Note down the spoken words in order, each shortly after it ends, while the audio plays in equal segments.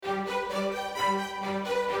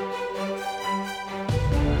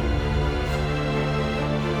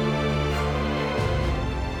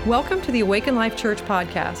Welcome to the Awaken Life Church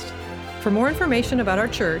podcast. For more information about our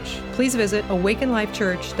church, please visit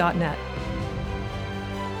awakenlifechurch.net.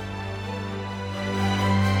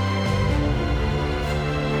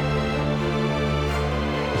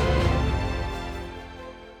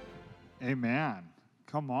 Amen.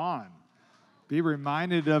 Come on. Be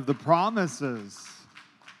reminded of the promises.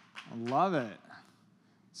 I love it.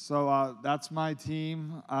 So that's my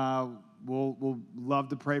team. We'll love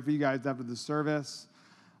to pray for you guys after the service.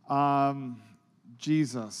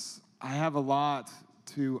 Jesus, I have a lot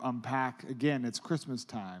to unpack. Again, it's Christmas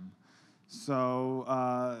time. So,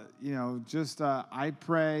 I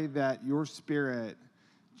pray that your spirit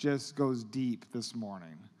just goes deep this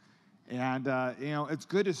morning. And, it's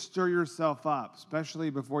good to stir yourself up, especially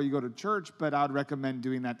before you go to church, but I'd recommend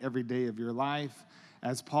doing that every day of your life.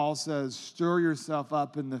 As Paul says, stir yourself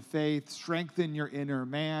up in the faith, strengthen your inner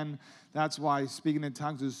man. That's why speaking in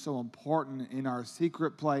tongues is so important in our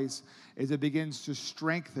secret place, is it begins to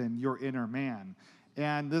strengthen your inner man.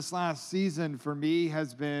 And this last season for me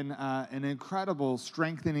has been an incredible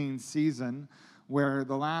strengthening season where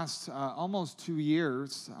the last almost 2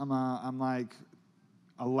 years, I'm like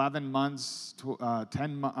 11 months,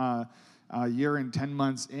 a year and 10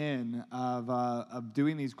 months in of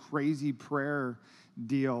doing these crazy prayer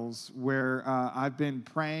deals where I've been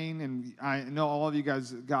praying, and I know all of you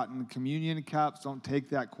guys have gotten communion cups. Don't take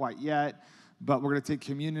that quite yet, but we're going to take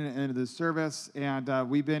communion at the end of the service, and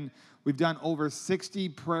we've done over 60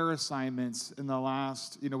 prayer assignments in the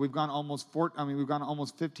last. We've gone almost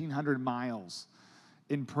 1,500 miles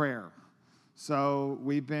in prayer. So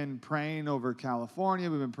we've been praying over California,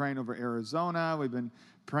 we've been praying over Arizona, we've been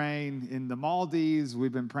praying in the Maldives,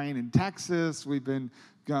 we've been praying in Texas, we've been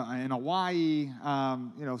in Hawaii.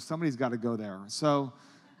 Somebody's got to go there. So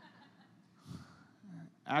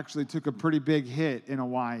actually took a pretty big hit in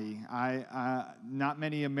Hawaii. Not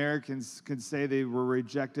many Americans can say they were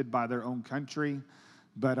rejected by their own country,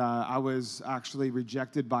 but I was actually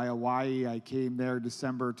rejected by Hawaii. I came there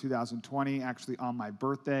December 2020, actually on my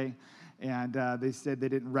birthday. And they said they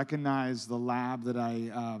didn't recognize the lab that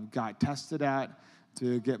I got tested at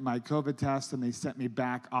to get my COVID test, and they sent me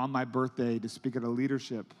back on my birthday to speak at a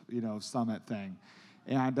leadership, summit thing.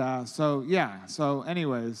 And so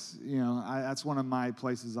anyways, that's one of my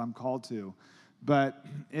places I'm called to. But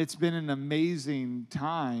it's been an amazing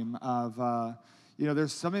time of,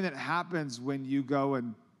 there's something that happens when you go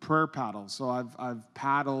and prayer paddle. So I've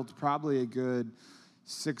paddled probably a good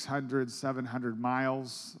 600, 700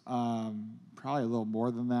 miles, probably a little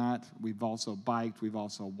more than that. We've also biked, we've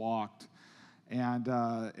also walked, and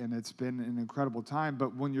it's been an incredible time.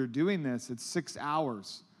 But when you're doing this, it's 6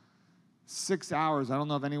 hours. 6 hours. I don't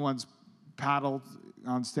know if anyone's paddled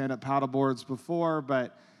on stand-up paddle boards before,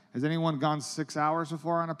 but has anyone gone 6 hours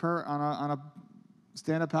before on a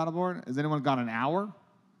stand-up paddle board? Has anyone gone an hour?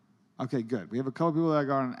 Okay, good. We have a couple people that have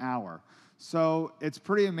gone an hour. So it's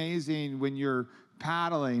pretty amazing when you're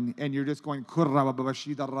paddling and you're just going, and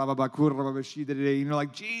you're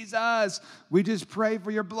like, Jesus, we just pray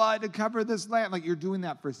for your blood to cover this land. Like, you're doing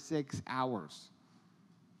that for 6 hours.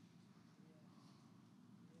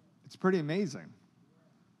 It's pretty amazing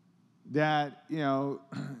that,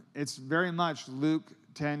 it's very much Luke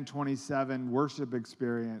 10:27 worship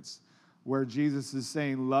experience where Jesus is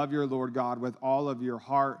saying, love your Lord God with all of your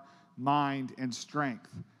heart, mind, and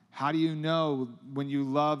strength. How do you know when you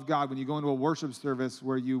love God, when you go into a worship service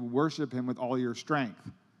where you worship Him with all your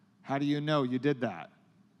strength? How do you know you did that?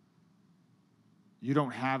 You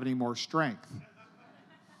don't have any more strength.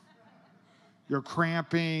 You're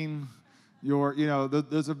cramping.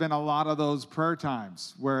 There's have been a lot of those prayer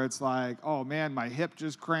times where it's like, oh man, my hip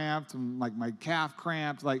just cramped, and like my calf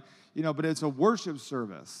cramped, but it's a worship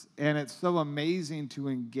service, and it's so amazing to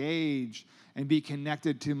engage and be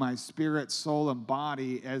connected to my spirit, soul, and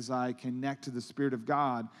body as I connect to the Spirit of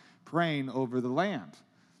God, praying over the land.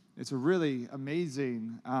 It's a really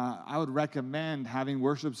amazing, I would recommend having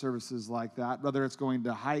worship services like that, whether it's going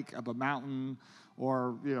to hike up a mountain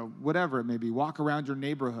or, whatever it may be, walk around your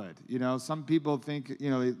neighborhood. Some people think,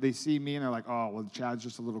 they see me and they're like, oh, well, Chad's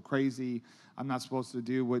just a little crazy. I'm not supposed to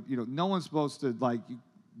do what, no one's supposed to,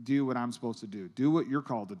 do what I'm supposed to do. Do what you're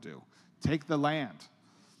called to do. Take the land.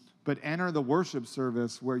 But enter the worship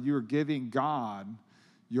service where you're giving God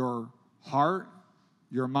your heart,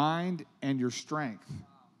 your mind, and your strength.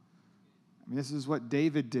 I mean, this is what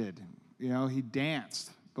David did. He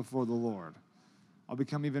danced before the Lord. I'll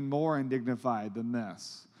become even more undignified than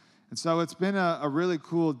this. And so it's been a really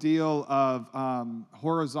cool deal of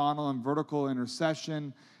horizontal and vertical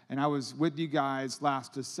intercession. And I was with you guys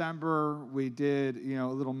last December. We did, a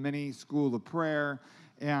little mini school of prayer.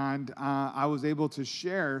 and I was able to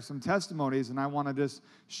share some testimonies, and I want to just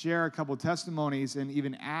share a couple testimonies and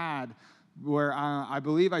even add where I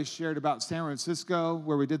believe I shared about San Francisco,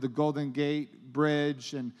 where we did the Golden Gate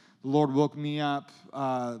Bridge, and the Lord woke me up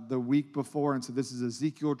the week before and said, this is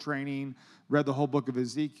Ezekiel training, read the whole book of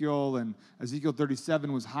Ezekiel, and Ezekiel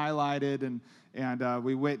 37 was highlighted, and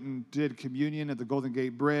we went and did communion at the Golden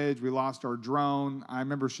Gate Bridge. We lost our drone. I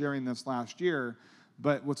remember sharing this last year,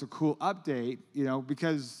 but what's a cool update,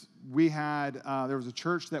 because we had, there was a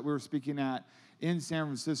church that we were speaking at in San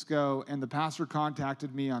Francisco, and the pastor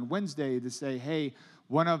contacted me on Wednesday to say, hey,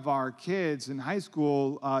 one of our kids in high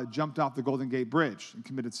school jumped off the Golden Gate Bridge and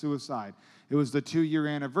committed suicide. It was the 2-year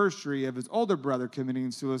anniversary of his older brother committing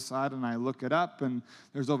suicide, and I look it up, and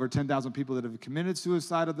there's over 10,000 people that have committed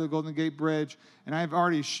suicide at the Golden Gate Bridge. And I've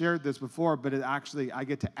already shared this before, but I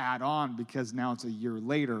get to add on because now it's a year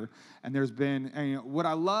later. And there's been, what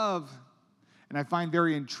I love and I find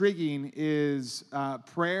very intriguing is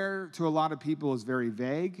prayer to a lot of people is very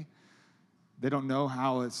vague. They don't know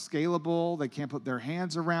how it's scalable. They can't put their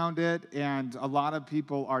hands around it. And a lot of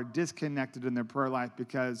people are disconnected in their prayer life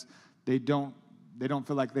because they don't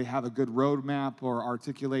feel like they have a good roadmap or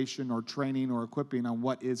articulation or training or equipping on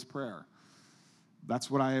what is prayer. That's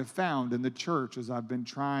what I have found in the church as I've been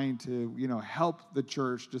trying to, help the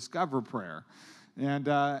church discover prayer.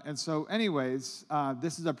 And so anyways,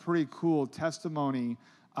 this is a pretty cool testimony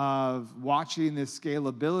of watching the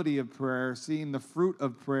scalability of prayer, seeing the fruit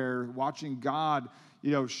of prayer, watching God,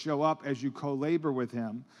 show up as you co-labor with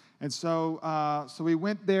him. And so we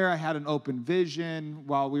went there. I had an open vision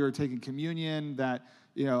while we were taking communion that,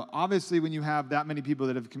 obviously when you have that many people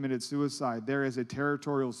that have committed suicide, there is a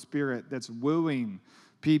territorial spirit that's wooing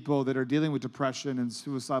people that are dealing with depression and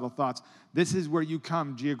suicidal thoughts. This is where you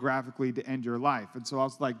come geographically to end your life. And so I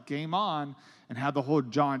was like, game on, and had the whole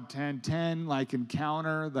John 10:10 like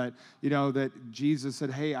encounter that, that Jesus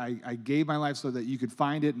said, hey, I gave my life so that you could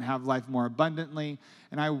find it and have life more abundantly.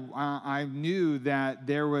 And I knew that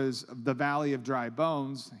there was the valley of dry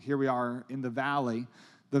bones. Here we are in the valley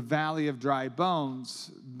of dry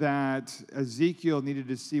bones, that Ezekiel needed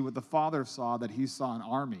to see what the Father saw, that he saw an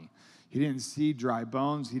army. He didn't see dry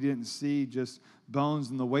bones. He didn't see just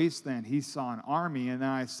bones in the wasteland. He saw an army. And then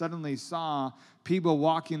I suddenly saw people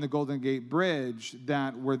walking the Golden Gate Bridge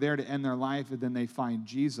that were there to end their life, and then they find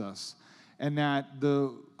Jesus. And that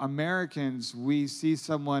the Americans, we see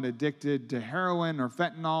someone addicted to heroin or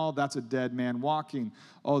fentanyl, that's a dead man walking.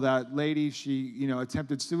 Oh, that lady, she,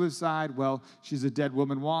 attempted suicide. Well, she's a dead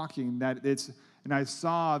woman walking. And I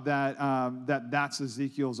saw that that's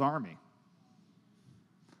Ezekiel's army.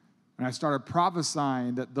 And I started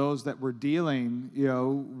prophesying that those that were dealing,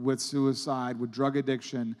 with suicide, with drug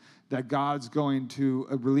addiction, that God's going to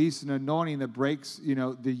release an anointing that breaks,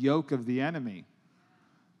 the yoke of the enemy.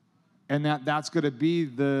 And that's going to be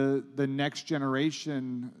the next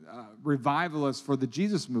generation revivalists for the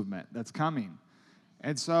Jesus movement that's coming.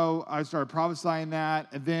 And so I started prophesying that.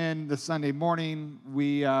 And then the Sunday morning,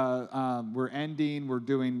 we're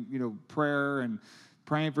doing, prayer and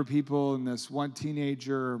praying for people, and this one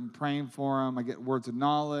teenager, I'm praying for him. I get words of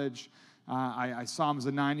knowledge. I saw him as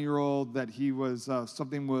a 9-year-old that he was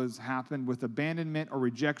something was happened with abandonment or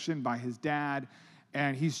rejection by his dad,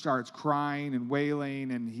 and he starts crying and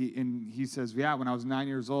wailing, and he says, yeah, when I was 9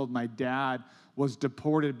 years old, my dad was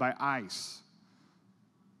deported by ICE.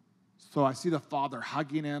 So I see the father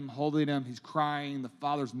hugging him, holding him. He's crying. The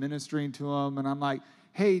father's ministering to him, and I'm like,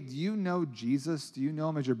 hey, do you know Jesus? Do you know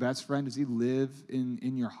him as your best friend? Does he live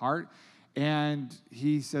in your heart? And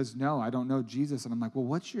he says, no, I don't know Jesus. And I'm like, well,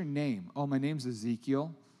 what's your name? Oh, my name's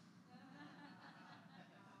Ezekiel.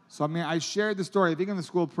 So, I shared the story. I think in the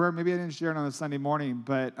school prayer, maybe I didn't share it on a Sunday morning,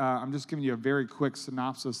 but I'm just giving you a very quick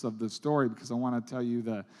synopsis of the story because I want to tell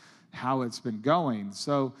you how it's been going.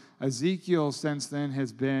 So Ezekiel since then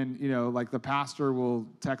has been, like the pastor will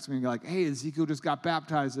text me and be like, hey, Ezekiel just got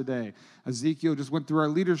baptized today. Ezekiel just went through our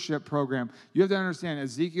leadership program. You have to understand,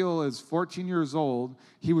 Ezekiel is 14 years old.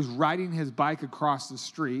 He was riding his bike across the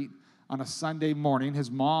street on a Sunday morning.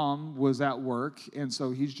 His mom was at work, and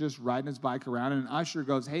so he's just riding his bike around, and an usher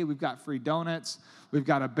goes, hey, we've got free donuts. We've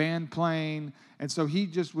got a band playing. And so he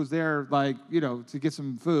just was there, to get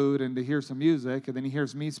some food and to hear some music, and then he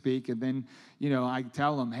hears me speak, and then, I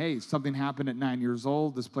tell him, hey, something happened at 9 years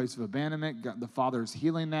old, this place of abandonment. The father's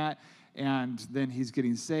healing that, and then he's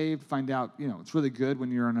getting saved. Find out, it's really good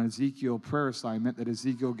when you're on an Ezekiel prayer assignment that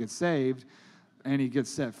Ezekiel gets saved, and he gets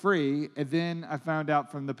set free. And then I found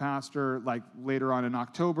out from the pastor, later on in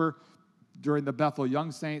October, during the Bethel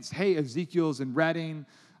Young Saints, hey, Ezekiel's in Redding.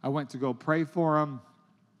 I went to go pray for him,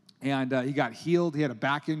 and he got healed. He had a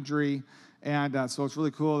back injury, And so it's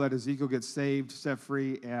really cool that Ezekiel gets saved, set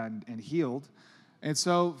free, and healed. And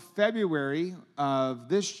so February of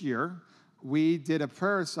this year, we did a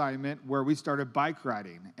prayer assignment where we started bike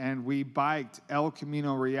riding. And we biked El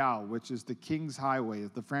Camino Real, which is the King's Highway.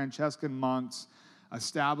 The Franciscan monks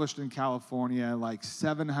established in California like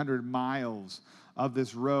 700 miles of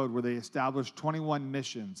this road where they established 21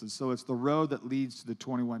 missions. And so it's the road that leads to the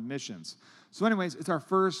 21 missions. So anyways, it's our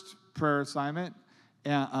first prayer assignment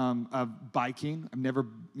of biking. I've never,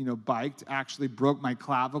 biked. Actually broke my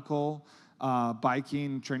clavicle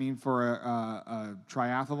biking, training for a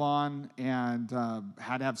triathlon, and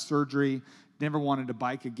had to have surgery. Never wanted to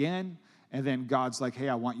bike again. And then God's like, hey,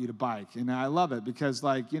 I want you to bike. And I love it because,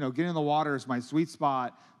 getting in the water is my sweet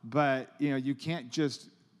spot, but, you can't just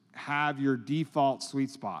have your default sweet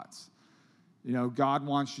spots. God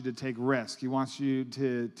wants you to take risk. He wants you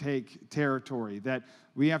to take territory. That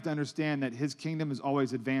we have to understand that his kingdom is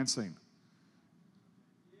always advancing.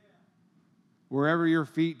 Wherever your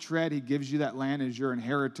feet tread, he gives you that land as your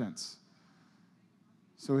inheritance.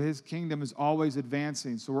 So his kingdom is always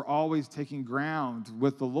advancing. So we're always taking ground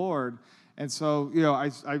with the Lord. And so,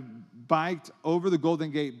 I biked over the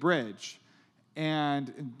Golden Gate Bridge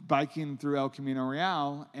and biking through El Camino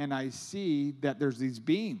Real, and I see that there's these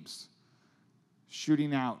beams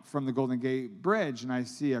shooting out from the Golden Gate Bridge, and I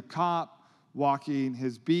see a cop walking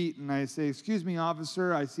his beat, and I say, excuse me,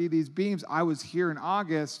 officer, I see these beams. I was here in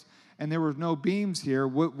August, and there were no beams here.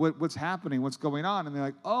 What's happening? What's going on? And they're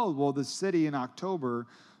like, oh, well, the city in October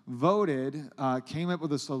came up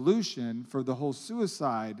with a solution for the whole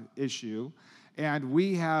suicide issue, and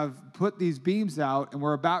we have put these beams out, and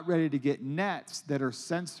we're about ready to get nets that are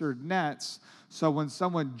censored nets. So when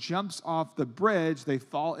someone jumps off the bridge, they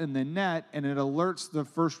fall in the net, and it alerts the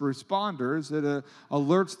first responders, it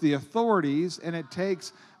alerts the authorities, and it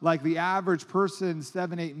takes the average person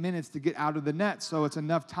 7-8 minutes to get out of the net, so it's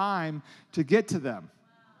enough time to get to them.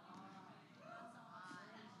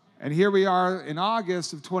 And here we are in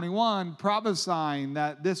August of 21 prophesying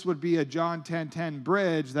that this would be a John 10:10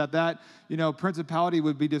 bridge, that principality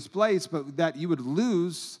would be displaced, but that you would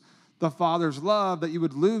lose the Father's love, that you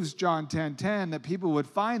would lose John 10:10, that people would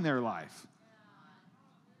find their life.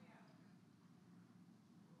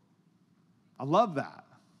 I love that.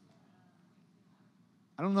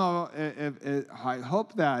 I don't know if I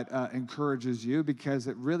hope that encourages you, because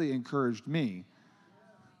it really encouraged me.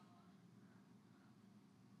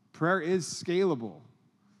 Prayer is scalable.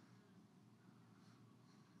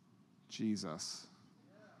 Jesus.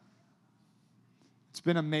 It's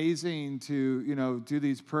been amazing to, do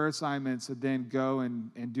these prayer assignments and then go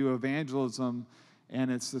and do evangelism.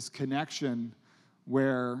 And it's this connection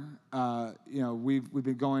where, we've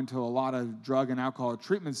been going to a lot of drug and alcohol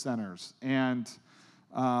treatment centers. And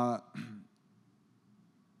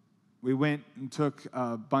we went and took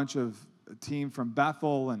a team from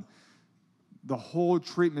Bethel, and the whole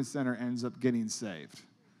treatment center ends up getting saved.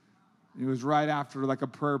 It was right after a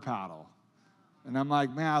prayer paddle. And I'm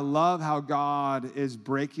like, man, I love how God is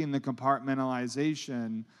breaking the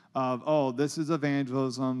compartmentalization of, oh, this is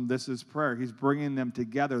evangelism, this is prayer. He's bringing them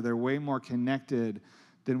together. They're way more connected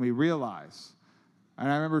than we realize.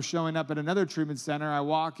 And I remember showing up at another treatment center. I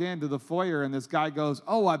walk into the foyer, and this guy goes,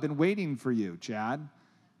 oh, I've been waiting for you, Chad.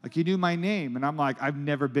 He knew my name. And I'm like, I've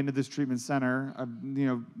never been to this treatment center.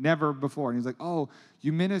 Never before. And he's like, oh,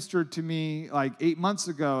 you ministered to me 8 months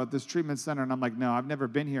ago at this treatment center. And I'm like, no, I've never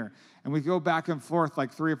been here. And we go back and forth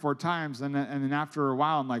 3 or 4 times. And then after a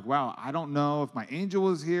while, I'm like, wow, I don't know if my angel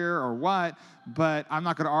was here or what, but I'm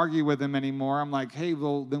not going to argue with him anymore. I'm like, hey,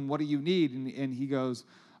 well, then what do you need? And he goes,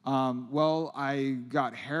 well, I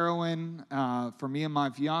got heroin for me and my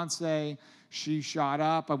fiance. She shot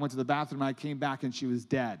up. I went to the bathroom. I came back, and she was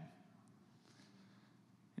dead.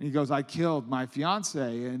 And he goes, I killed my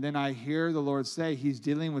fiance. And then I hear the Lord say he's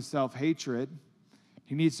dealing with self-hatred.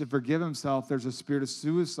 He needs to forgive himself. There's a spirit of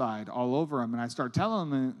suicide all over him. And I start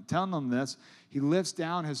telling him this. He lifts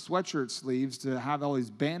down his sweatshirt sleeves to have all these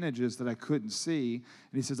bandages that I couldn't see. And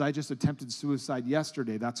he says, I just attempted suicide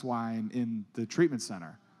yesterday. That's why I'm in the treatment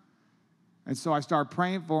center. And so I start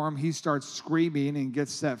praying for him. He starts screaming and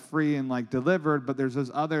gets set free and delivered. But there's this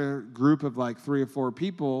other group of 3 or 4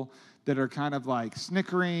 people that are kind of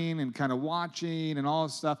snickering and kind of watching and all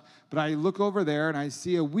this stuff. But I look over there and I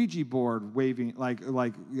see a Ouija board waving,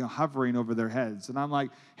 hovering over their heads. And I'm like,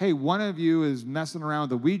 hey, one of you is messing around with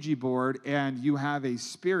the Ouija board, and you have a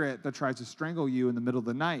spirit that tries to strangle you in the middle of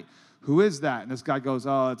the night. Who is that? And this guy goes,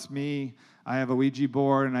 oh, it's me. I have a Ouija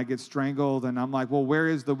board, and I get strangled. And I'm like, well, where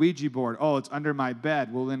is the Ouija board? Oh, it's under my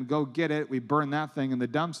bed. Well, then go get it. We burned that thing in the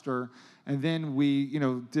dumpster. And then we,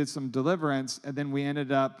 did some deliverance. And then we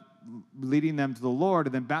ended up leading them to the Lord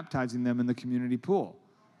and then baptizing them in the community pool.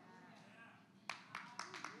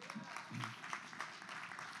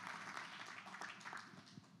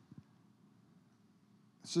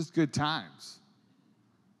 It's just good times.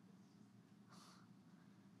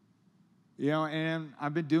 And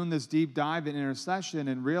I've been doing this deep dive in intercession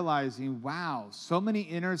and realizing, wow, so many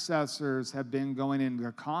intercessors have been going into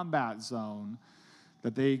a combat zone,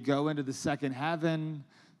 that they go into the second heaven,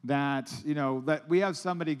 that we have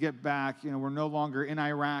somebody get back. We're no longer in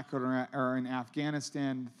Iraq or in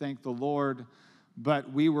Afghanistan, thank the Lord,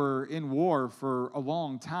 but we were in war for a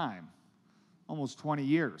long time, almost 20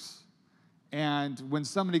 years. And when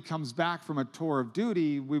somebody comes back from a tour of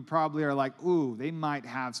duty, we probably are like, ooh, they might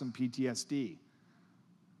have some PTSD.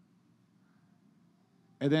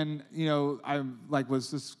 And then, I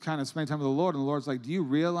was just kind of spending time with the Lord, and the Lord's like, do you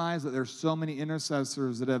realize that there's so many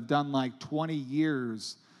intercessors that have done 20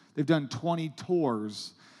 years, they've done 20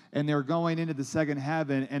 tours, and they're going into the second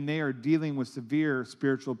heaven, and they are dealing with severe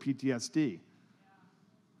spiritual PTSD.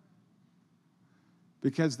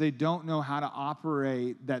 Because they don't know how to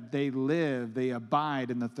operate, that they abide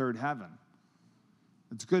in the third heaven.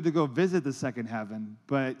 It's good to go visit the second heaven,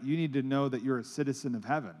 but you need to know that you're a citizen of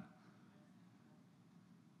heaven.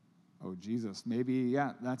 Oh, Jesus, maybe,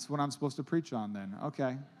 that's what I'm supposed to preach on then.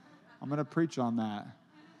 Okay, I'm going to preach on that.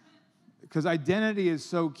 Because identity is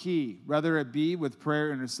so key, whether it be with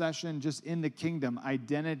prayer, intercession, just in the kingdom,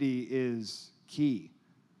 identity is key.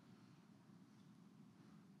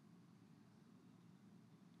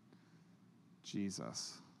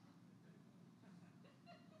 Jesus.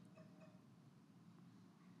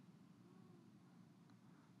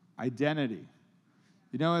 Identity.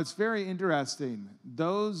 It's very interesting.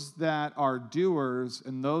 Those that are doers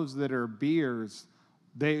and those that are beers,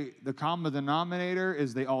 the common denominator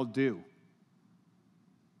is they all do.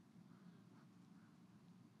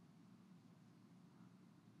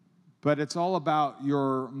 But it's all about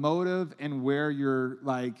your motive and where you're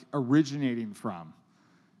originating from.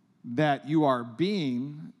 That you are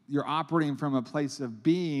you're operating from a place of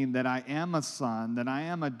being, that I am a son, that I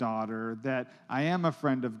am a daughter, that I am a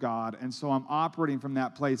friend of God. And so I'm operating from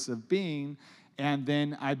that place of being, and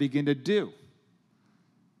then I begin to do.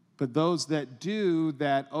 But those that do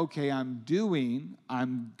that, okay, I'm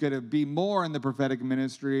going to be more in the prophetic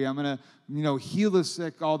ministry. I'm going to, heal the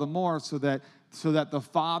sick all the more so that the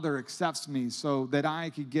Father accepts me, so that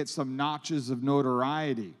I could get some notches of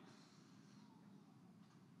notoriety.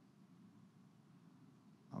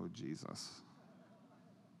 Oh, Jesus.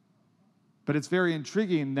 But it's very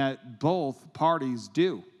intriguing that both parties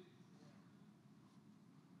do.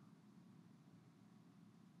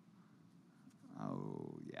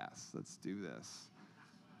 Oh, yes, let's do this.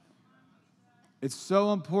 It's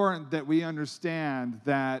so important that we understand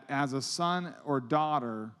that as a son or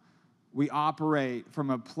daughter, we operate from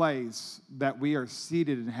a place that we are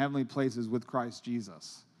seated in heavenly places with Christ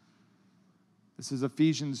Jesus. This is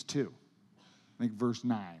Ephesians 2. I think verse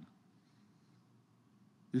 9.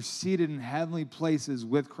 You're seated in heavenly places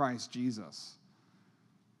with Christ Jesus.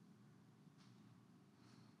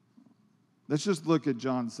 Let's just look at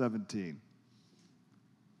John 17.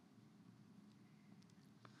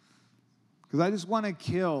 Because I just want to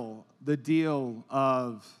kill the deal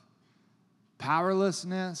of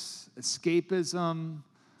powerlessness, escapism.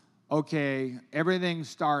 Okay, everything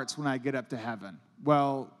starts when I get up to heaven.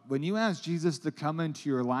 Well, when you ask Jesus to come into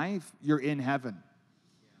your life, you're in heaven.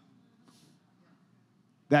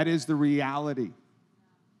 That is the reality.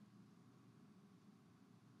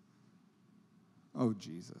 Oh,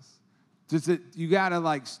 Jesus. You got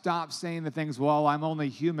to stop saying the things, well, I'm only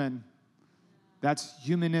human. That's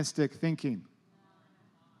humanistic thinking.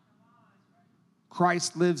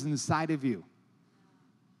 Christ lives inside of you.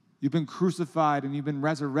 You've been crucified and you've been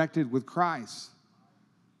resurrected with Christ.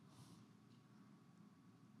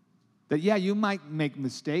 That, you might make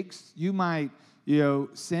mistakes. You might,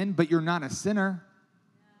 sin, but you're not a sinner.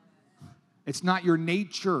 It's not your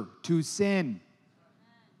nature to sin.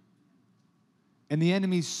 And the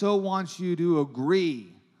enemy so wants you to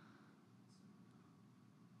agree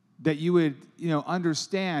that you would,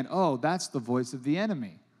 understand, oh, that's the voice of the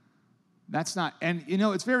enemy. That's not, and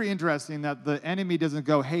it's very interesting that the enemy doesn't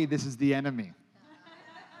go, hey, this is the enemy.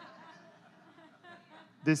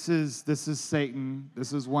 This is Satan.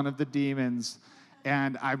 This is one of the demons.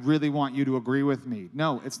 And I really want you to agree with me.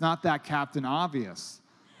 No, it's not that Captain Obvious.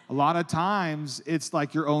 A lot of times it's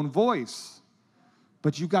like your own voice.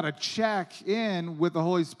 But you've got to check in with the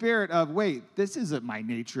Holy Spirit of, wait, this isn't my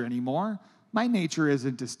nature anymore. My nature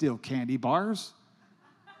isn't to steal candy bars.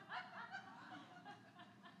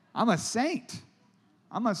 I'm a saint.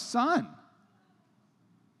 I'm a son.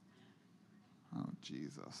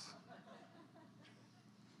 Jesus.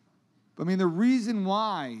 I mean, the reason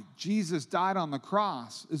why Jesus died on the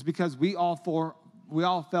cross is because we all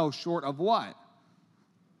fell short of what?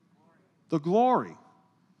 The glory.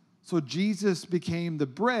 So Jesus became the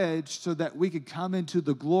bridge so that we could come into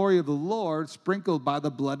the glory of the Lord sprinkled by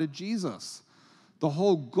the blood of Jesus. The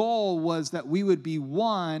whole goal was that we would be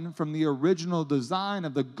one from the original design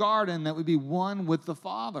of the garden, that we'd be one with the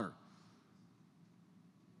Father.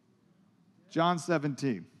 John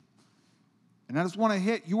 17. And I just want to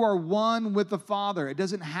hit, you are one with the Father. It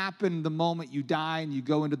doesn't happen the moment you die and you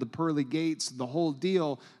go into the pearly gates, the whole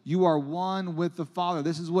deal. You are one with the Father.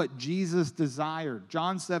 This is what Jesus desired.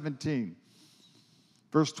 John 17,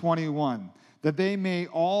 verse 21. That they may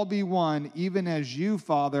all be one, even as you,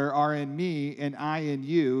 Father, are in me and I in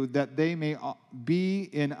you, that they may be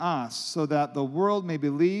in us, so that the world may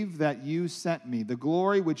believe that you sent me. The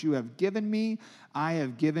glory which you have given me, I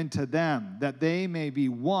have given to them, that they may be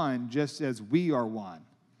one, just as we are one.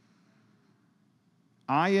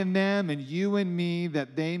 I in them and you in me,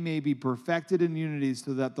 that they may be perfected in unity,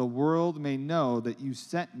 so that the world may know that you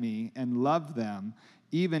sent me and loved them,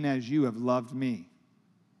 even as you have loved me.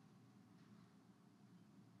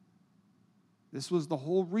 This was the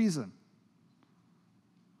whole reason.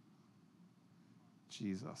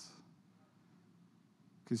 Jesus.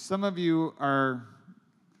 Because some of you are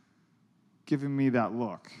giving me that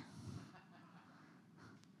look.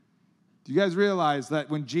 Do you guys realize that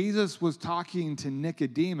when Jesus was talking to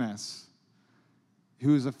Nicodemus,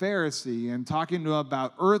 who is a Pharisee, and talking to him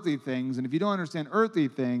about earthly things, and if you don't understand earthly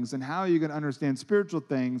things, then how are you going to understand spiritual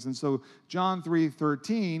things? And so John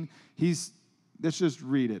 3:13, let's just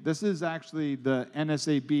read it. This is actually the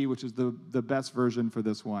NSAB, which is the best version for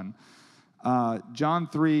this one. John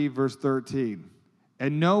 3, verse 13.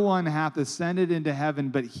 And no one hath ascended into heaven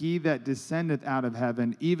but he that descendeth out of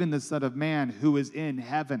heaven, even the Son of Man who is in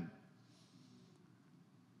heaven.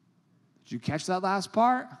 Did you catch that last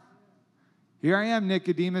part? Here I am,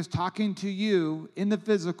 Nicodemus, talking to you in the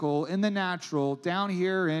physical, in the natural, down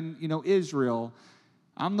here in Israel.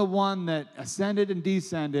 I'm the one that ascended and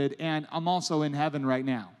descended, and I'm also in heaven right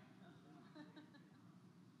now.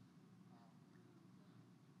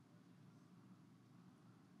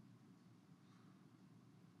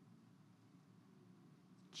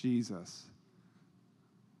 Jesus.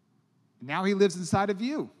 Now he lives inside of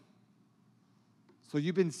you. So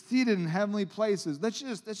you've been seated in heavenly places. Let's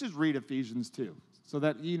just read Ephesians 2 so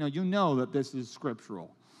that you know that this is scriptural.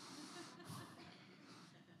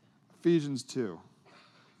 Ephesians 2.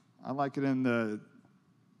 I like it in the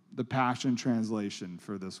Passion Translation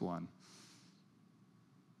for this one.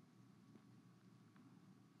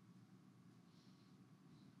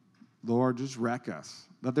 Lord, just wreck us.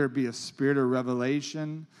 Let there be a spirit of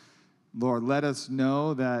revelation. Lord, let us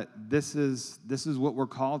know that this is what we're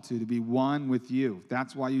called to be one with you.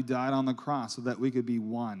 That's why you died on the cross, so that we could be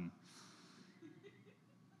one.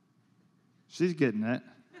 She's getting it.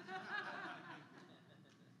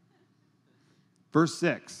 Verse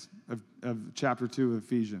 6 of chapter 2 of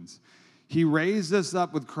Ephesians. He raised us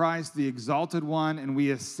up with Christ, the exalted one, and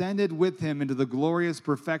we ascended with him into the glorious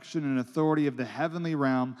perfection and authority of the heavenly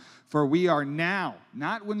realm. For we are now,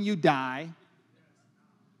 not when you die,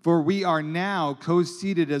 for we are now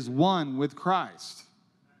co-seated as one with Christ.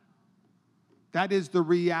 That is the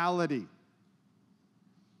reality.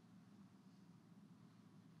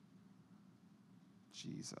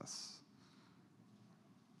 Jesus.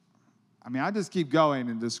 I mean, I just keep going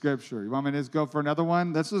into Scripture. You want me to just go for another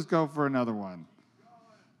one? Let's just go for another one.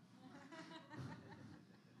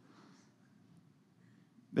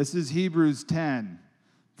 This is Hebrews 10,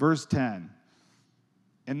 verse 10.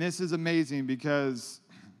 And this is amazing because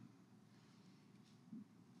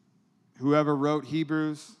whoever wrote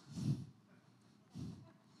Hebrews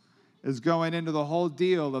is going into the whole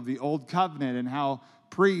deal of the Old Covenant and how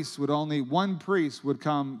one priest would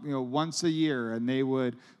come, once a year, and they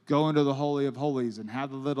would go into the Holy of Holies and have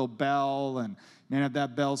the little bell, and man, if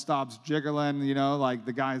that bell stops jiggling, like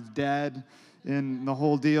the guy's dead, and the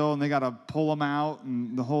whole deal, and they got to pull him out,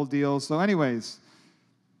 and the whole deal. So anyways,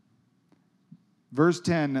 verse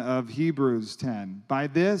 10 of Hebrews 10, by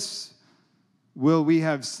this will we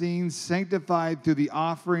have seen sanctified through the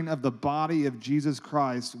offering of the body of Jesus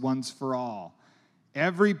Christ once for all.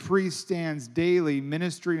 Every priest stands daily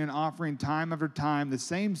ministering and offering time after time the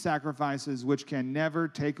same sacrifices which can never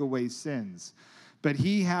take away sins. But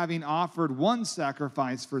he, having offered one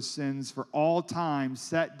sacrifice for sins for all time,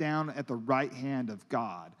 sat down at the right hand of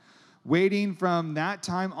God, waiting from that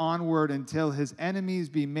time onward until his enemies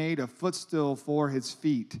be made a footstool for his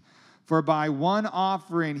feet. For by one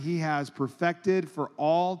offering he has perfected for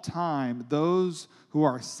all time those who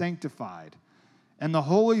are sanctified. And the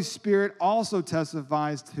Holy Spirit also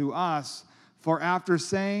testifies to us, for after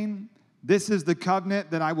saying, this is the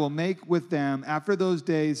covenant that I will make with them after those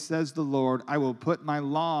days, says the Lord, I will put my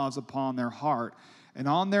laws upon their heart, and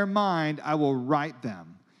on their mind I will write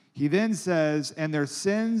them. He then says, and their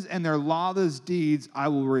sins and their lawless deeds I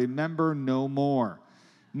will remember no more.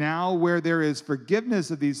 Now where there is forgiveness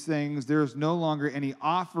of these things, there is no longer any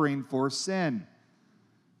offering for sin.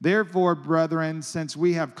 Therefore, brethren, since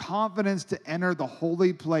we have confidence to enter the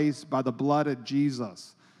holy place by the blood of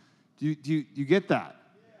Jesus. Do you get that?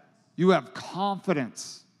 You have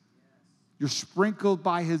confidence. You're sprinkled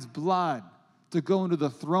by his blood to go into the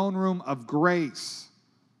throne room of grace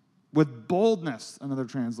with boldness, another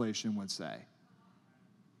translation would say.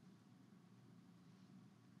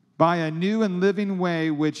 By a new and living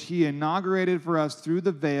way which he inaugurated for us through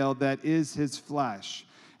the veil that is his flesh.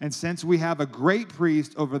 And since we have a great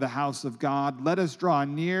priest over the house of God, let us draw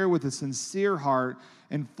near with a sincere heart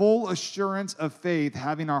and full assurance of faith,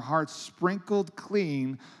 having our hearts sprinkled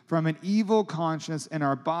clean from an evil conscience and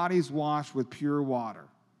our bodies washed with pure water.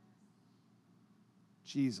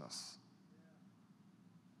 Jesus.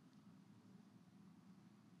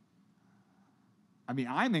 I mean,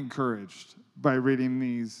 I'm encouraged by reading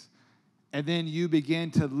these. And then you begin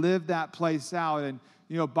to live that place out. And,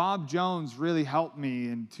 you know, Bob Jones really helped me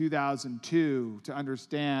in 2002 to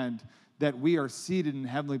understand that we are seated in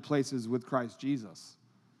heavenly places with Christ Jesus.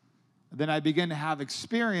 And then I began to have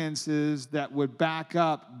experiences that would back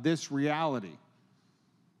up this reality.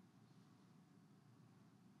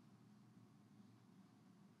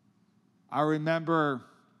 I remember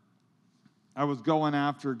I was going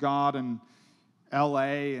after God in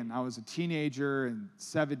LA, and I was a teenager and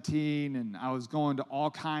 17, and I was going to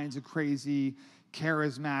all kinds of crazy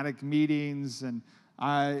charismatic meetings, and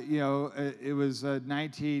it was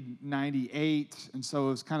 1998, and so it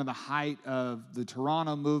was kind of the height of the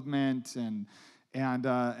Toronto movement and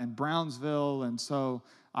Brownsville, and so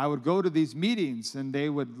I would go to these meetings, and they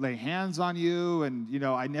would lay hands on you, and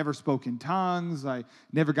I never spoke in tongues, I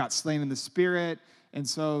never got slain in the Spirit. And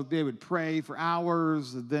so they would pray for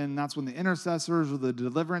hours. Then that's when the intercessors or the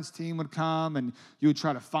deliverance team would come, and you would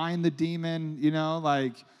try to find the demon.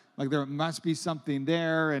 Like there must be something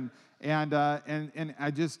there. And I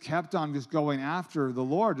just kept on just going after the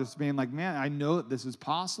Lord, just being like, man, I know that this is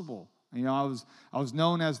possible. I was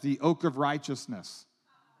known as the Oak of Righteousness.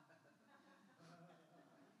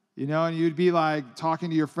 And you'd be like talking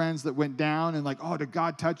to your friends that went down, and like, oh, did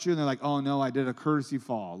God touch you? And they're like, oh no, I did a courtesy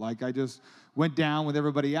fall. Like I just went down with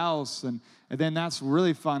everybody else. And then that's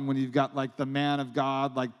really fun when you've got like the man of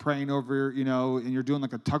God like praying over, and you're doing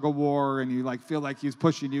like a tug of war, and you like feel like he's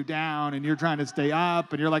pushing you down, and you're trying to stay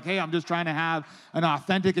up, and you're like, hey, I'm just trying to have an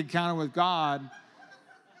authentic encounter with God.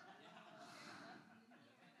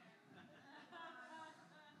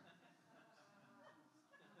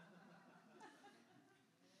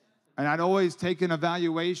 And I'd always take an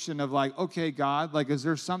evaluation of like, okay, God, like, is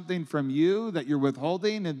there something from you that you're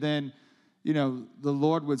withholding? And then, the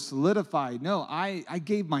Lord would solidify, no, I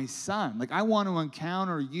gave my son. Like, I want to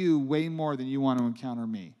encounter you way more than you want to encounter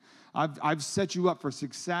me. I've set you up for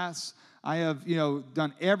success. I have,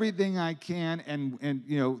 done everything I can and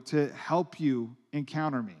to help you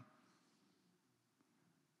encounter me.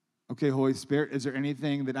 Okay, Holy Spirit, is there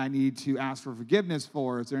anything that I need to ask for forgiveness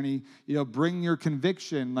for? Is there any, bring your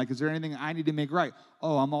conviction. Like, is there anything I need to make right?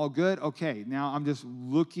 Oh, I'm all good? Okay, now I'm just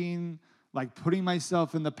looking, like putting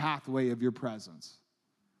myself in the pathway of your presence.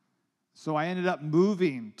 So I ended up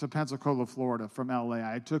moving to Pensacola, Florida from LA.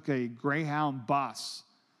 I took a Greyhound bus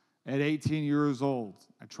at 18 years old.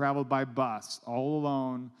 I traveled by bus all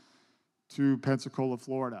alone to Pensacola,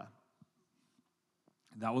 Florida.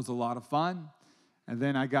 That was a lot of fun. And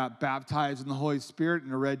then I got baptized in the Holy Spirit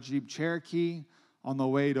in a red Jeep Cherokee on the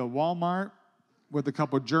way to Walmart with a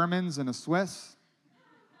couple Germans and a Swiss.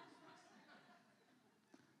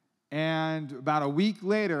 And about a week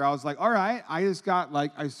later, I was like, all right, I just got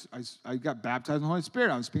like, I got baptized in the Holy Spirit.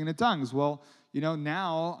 I was speaking in tongues. Well,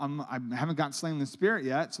 now I haven't gotten slain in the Spirit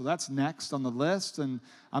yet, so that's next on the list. And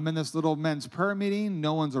I'm in this little men's prayer meeting.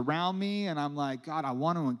 No one's around me. And I'm like, God, I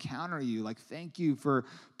want to encounter you. Like, thank you for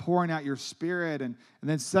pouring out your Spirit. And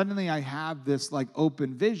then suddenly I have this like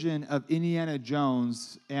open vision of Indiana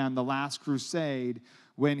Jones and the Last Crusade,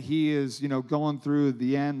 when he is, going through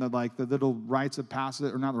the end of like the little rites of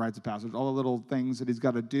passage, or not the rites of passage, all the little things that he's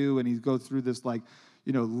got to do, and he goes through this like,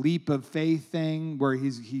 leap of faith thing where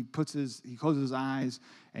he closes his eyes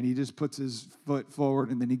and he just puts his foot forward,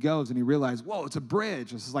 and then he goes and he realizes, whoa, it's a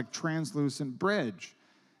bridge. This is like translucent bridge.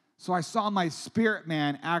 So I saw my spirit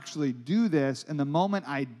man actually do this, and the moment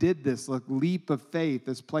I did this, like leap of faith,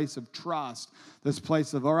 this place of trust, this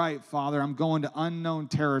place of, all right, Father, I'm going to unknown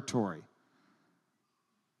territory.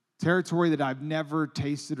 Territory that I've never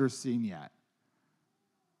tasted or seen yet.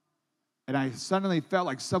 And I suddenly felt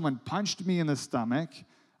like someone punched me in the stomach.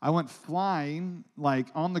 I went flying, like,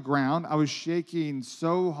 on the ground. I was shaking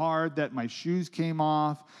so hard that my shoes came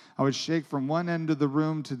off. I would shake from one end of the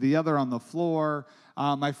room to the other on the floor.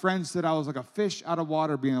 My friends said I was like a fish out of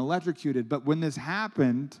water being electrocuted. But when this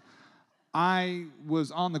happened, I was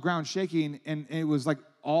on the ground shaking, and it was like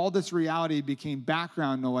all this reality became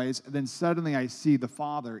background noise. And then suddenly I see the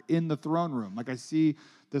Father in the throne room. Like, I see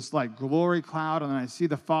this like glory cloud, and then I see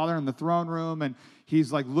the Father in the throne room, and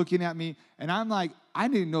he's like looking at me, and I'm like, I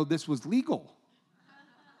didn't know this was legal.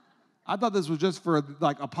 I thought this was just for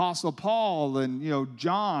like Apostle Paul and,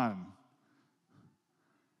 John.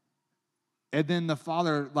 And then the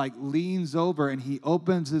Father like leans over and he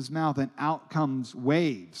opens his mouth, and out comes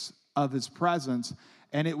waves of his presence.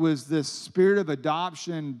 And it was this spirit of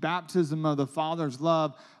adoption, baptism of the Father's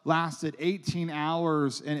love, lasted 18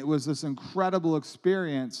 hours, and it was this incredible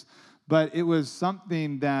experience. But it was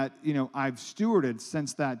something that, I've stewarded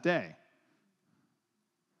since that day.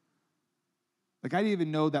 Like, I didn't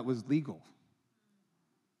even know that was legal.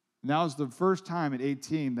 And that was the first time at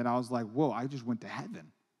 18 that I was like, whoa, I just went to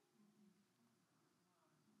heaven.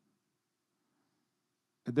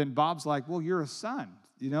 And then Bob's like, well, you're a son.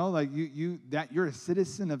 You're a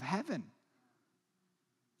citizen of heaven.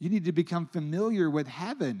 You need to become familiar with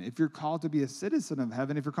heaven. If you're called to be a citizen of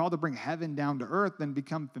heaven, if you're called to bring heaven down to earth, then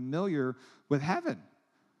become familiar with heaven.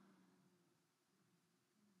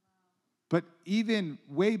 But even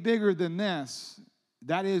way bigger than this,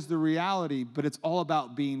 that is the reality, but it's all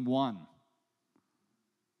about being one.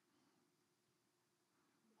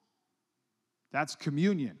 That's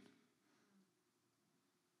communion.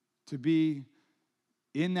 To be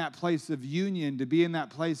in that place of union, to be in that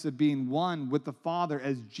place of being one with the Father,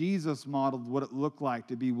 as Jesus modeled what it looked like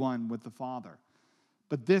to be one with the Father.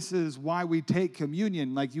 But this is why we take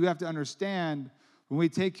communion. Like, you have to understand, when we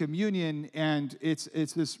take communion, and it's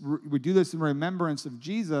this, we do this in remembrance of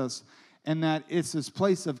Jesus, and that it's this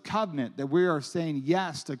place of covenant, that we are saying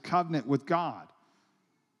yes to covenant with God.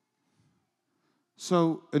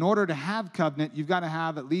 So in order to have covenant, you've got to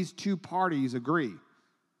have at least two parties agree.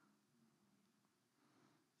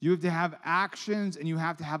 You have to have actions, and you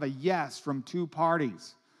have to have a yes from two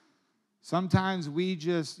parties. Sometimes we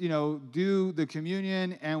just, do the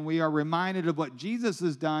communion, and we are reminded of what Jesus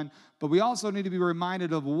has done, but we also need to be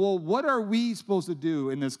reminded of, well, what are we supposed to do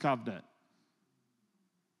in this covenant?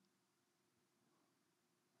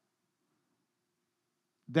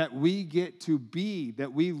 That we get to be,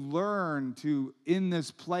 that we learn to, in this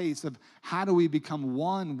place of how do we become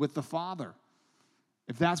one with the Father?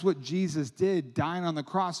 If that's what Jesus did, dying on the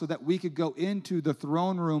cross so that we could go into the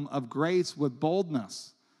throne room of grace with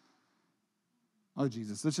boldness. Oh,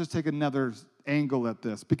 Jesus, let's just take another angle at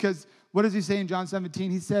this. Because what does he say in John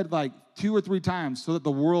 17? He said like 2 or 3 times, so that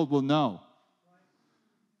the world will know.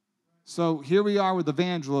 So here we are with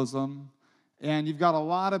evangelism, and you've got a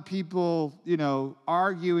lot of people,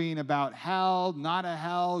 arguing about hell, not a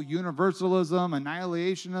hell, universalism,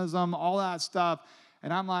 annihilationism, all that stuff.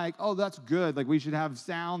 And I'm like, oh, that's good. Like, we should have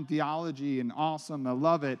sound theology and awesome. I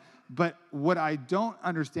love it. But what I don't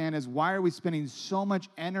understand is, why are we spending so much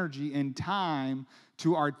energy and time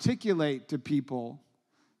to articulate to people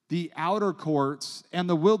the outer courts and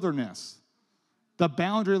the wilderness? The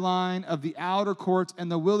boundary line of the outer courts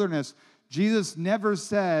and the wilderness. Jesus never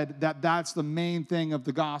said that that's the main thing of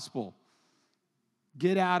the gospel.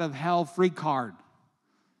 Get out of hell free card.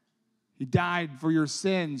 He died for your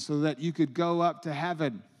sins so that you could go up to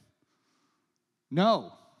heaven.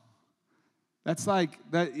 No. That's like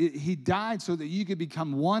that. He died so that you could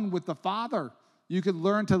become one with the Father. You could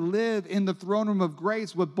learn to live in the throne room of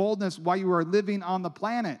grace with boldness while you are living on the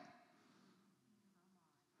planet.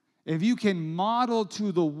 If you can model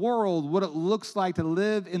to the world what it looks like to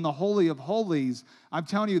live in the Holy of Holies, I'm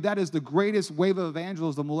telling you, that is the greatest wave of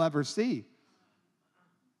evangelism we'll ever see.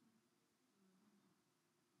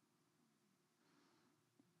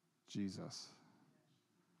 Jesus.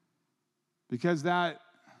 Because that,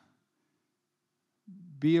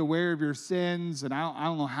 be aware of your sins, and I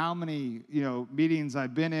don't know how many, meetings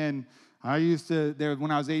I've been in. I used to, when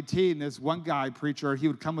I was 18, this one guy, preacher, he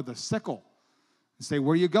would come with a sickle and say,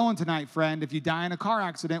 where are you going tonight, friend? If you die in a car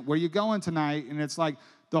accident, where are you going tonight? And it's like,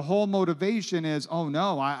 the whole motivation is, oh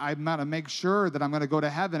no, I'm going to make sure that I'm going to go to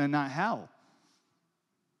heaven and not hell.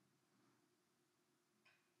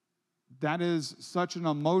 that is such an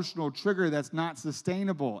emotional trigger that's not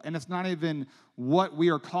sustainable. And it's not even what we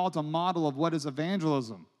are called to model of what is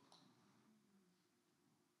evangelism.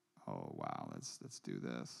 Oh, wow, let's do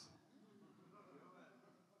this.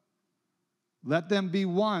 Let them be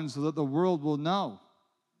one so that the world will know.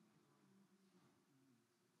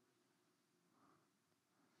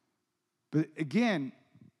 But again,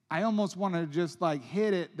 I almost want to just like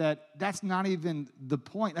hit it that that's not even the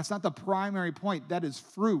point. That's not the primary point. That is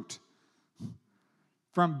fruit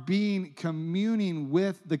from communing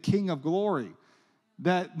with the King of Glory.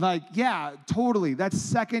 That like, yeah, totally. That's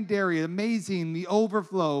secondary, amazing, the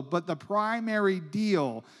overflow. But the primary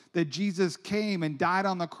deal that Jesus came and died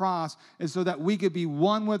on the cross is so that we could be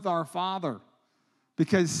one with our Father.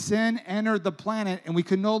 Because sin entered the planet and we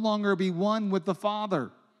could no longer be one with the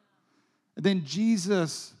Father. And then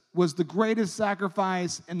Jesus was the greatest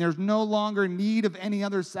sacrifice, and there's no longer need of any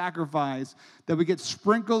other sacrifice, that we get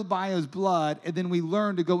sprinkled by his blood, and then we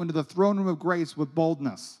learn to go into the throne room of grace with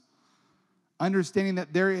boldness. Understanding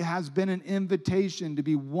that there has been an invitation to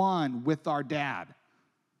be one with our dad.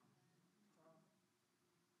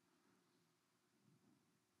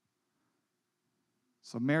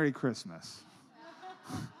 So Merry Christmas.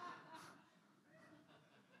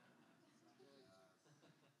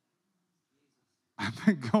 I've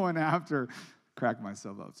been going after, crack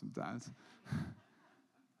myself up sometimes.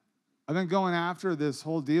 I've been going after this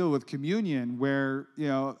whole deal with communion where,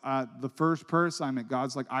 the first prayer assignment,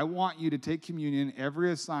 God's like, I want you to take communion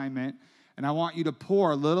every assignment, and I want you to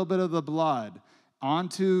pour a little bit of the blood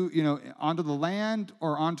onto the land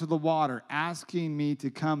or onto the water, asking me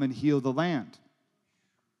to come and heal the land.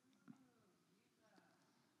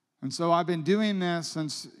 And so I've been doing this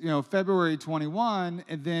since, February 21,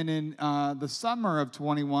 and then in the summer of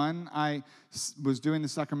 21, I was doing the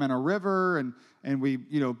Sacramento River, and we,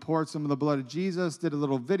 poured some of the blood of Jesus, did a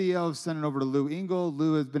little video, sent it over to Lou Engle.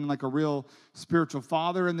 Lou has been like a real spiritual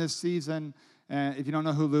father in this season. And if you don't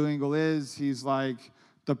know who Lou Engle is, he's like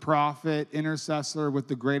the prophet, intercessor with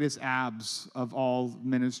the greatest abs of all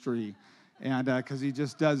ministry. And because he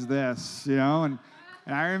just does this, and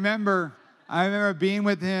I remember being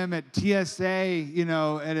with him at TSA,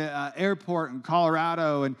 at an airport in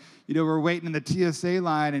Colorado, and, we're waiting in the TSA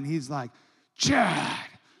line, and he's like, Chad,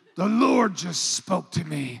 the Lord just spoke to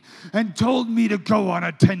me and told me to go on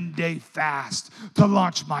a 10-day fast to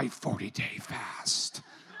launch my 40-day fast.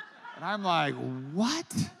 And I'm like, what?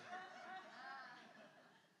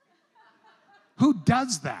 Who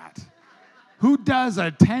does that? Who does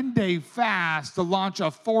a 10-day fast to launch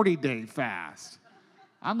a 40-day fast?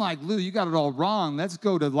 I'm like, Lou, you got it all wrong. Let's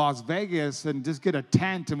go to Las Vegas and just get a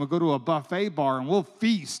tent, and we'll go to a buffet bar, and we'll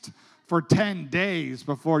feast for 10 days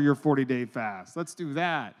before your 40-day fast. Let's do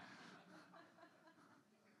that.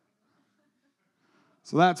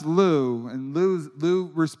 So that's Lou, and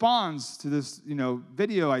Lou responds to this,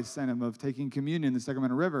 video I sent him of taking communion in the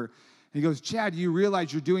Sacramento River. And he goes, Chad, you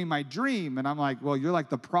realize you're doing my dream? And I'm like, well, you're like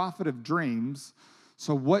the prophet of dreams.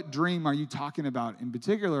 So what dream are you talking about in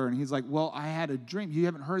particular? And he's like, well, I had a dream. You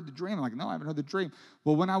haven't heard the dream? I'm like, no, I haven't heard the dream.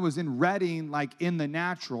 Well, when I was in Redding, like in the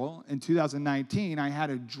natural in 2019, I had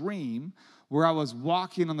a dream where I was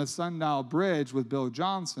walking on the Sundial Bridge with Bill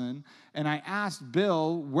Johnson, and I asked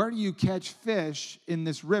Bill, where do you catch fish in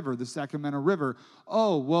this river, the Sacramento River?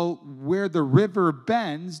 Oh, well, where the river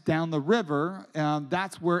bends down the river,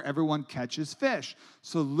 that's where everyone catches fish.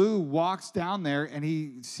 So Lou walks down there, and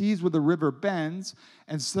he sees where the river bends,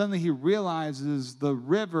 and suddenly he realizes the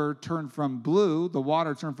river turned from blue, the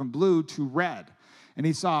water turned from blue to red. And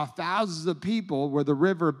he saw thousands of people where the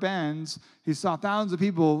river bends. He saw thousands of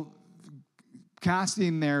people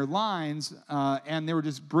casting their lines, and they were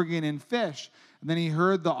just bringing in fish. And then he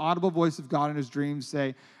heard the audible voice of God in his dreams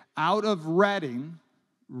say, out of Redding,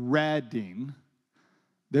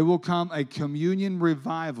 there will come a communion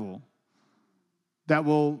revival that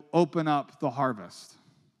will open up the harvest.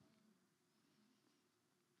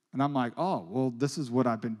 And I'm like, oh, well, this is what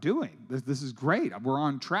I've been doing. This is great. We're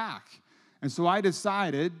on track. And so I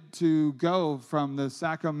decided to go from the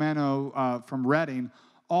Sacramento, from Redding,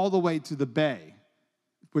 all the way to the Bay,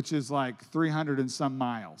 which is like 300 and some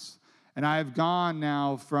miles. And I have gone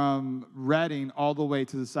now from Redding all the way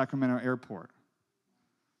to the Sacramento airport,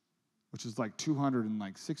 which is like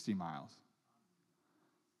 260 miles.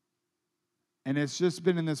 And it's just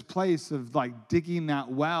been in this place of like digging that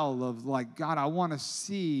well of like, God, I want to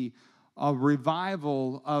see a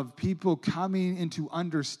revival of people coming into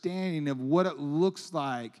understanding of what it looks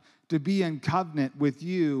like to be in covenant with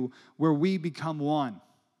you, where we become one.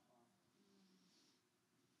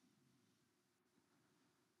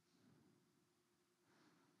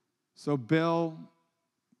 So Bill,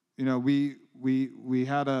 we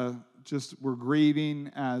had we're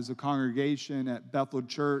grieving as a congregation at Bethel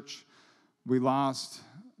Church. We lost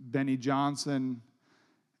Benny Johnson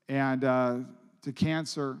and to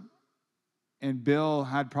cancer. And Bill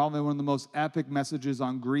had probably one of the most epic messages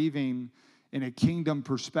on grieving in a kingdom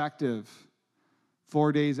perspective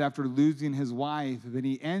 4 days after losing his wife. And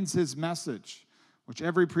he ends his message, which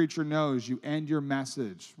every preacher knows, you end your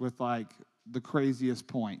message with like the craziest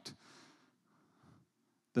point,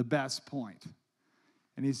 the best point.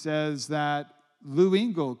 And he says that Lou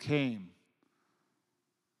Engle came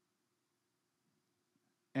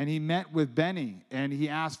and he met with Benny and he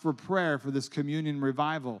asked for prayer for this communion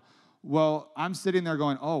revival. Well, I'm sitting there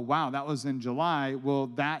going, oh, wow, that was in July. Well,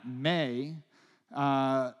 that May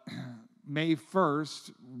 1st,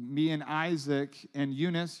 me and Isaac and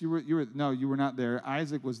Eunice, you were not there.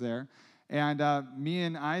 Isaac was there. And me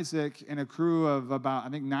and Isaac and a crew of about, I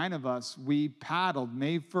think, 9 of us, we paddled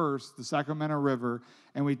May 1st, the Sacramento River,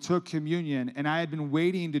 and we took communion. And I had been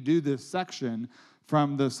waiting to do this section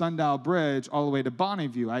from the Sundial Bridge all the way to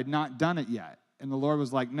Bonneview. I had not done it yet. And the Lord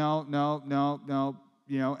was like, no.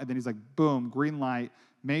 And then he's like, boom, green light,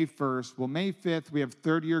 May 1st. Well, May 5th, we have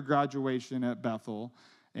third-year graduation at Bethel,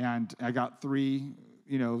 and I got 3,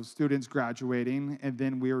 students graduating, and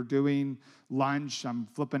then we were doing lunch. I'm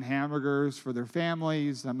flipping hamburgers for their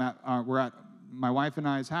families. We're at my wife and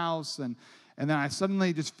I's house, and then I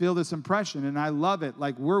suddenly just feel this impression, and I love it.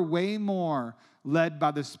 Like, we're way more led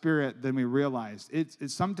by the Spirit than we realized.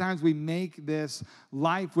 It's sometimes we make this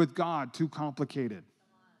life with God too complicated.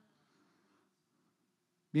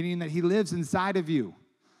 Meaning that he lives inside of you.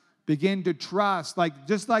 Begin to trust,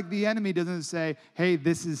 just like the enemy doesn't say, hey,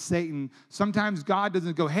 this is Satan. Sometimes God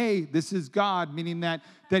doesn't go, hey, this is God, meaning that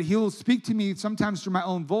he'll speak to me sometimes through my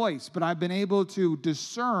own voice, but I've been able to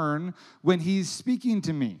discern when he's speaking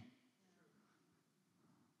to me.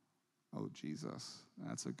 Oh, Jesus,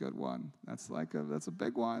 that's a good one. That's a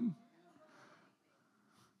big one.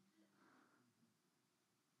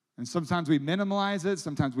 And sometimes we minimize it,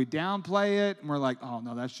 sometimes we downplay it, and we're like, oh,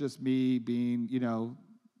 no, that's just me being,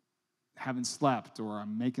 haven't slept, or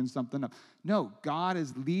I'm making something up. No, God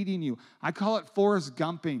is leading you. I call it Forrest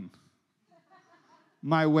Gumping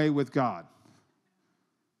my way with God.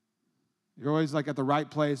 You're always like at the right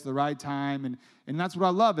place, the right time, and that's what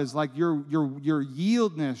I love is like your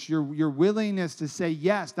yieldness, your willingness to say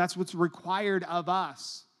yes. That's what's required of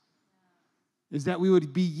us. Is that we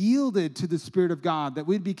would be yielded to the Spirit of God, that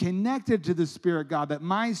we'd be connected to the Spirit of God, that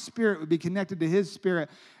my spirit would be connected to his spirit,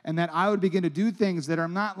 and that I would begin to do things that are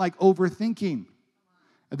not like overthinking.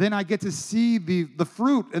 And then I get to see the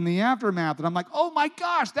fruit and the aftermath, and I'm like, oh my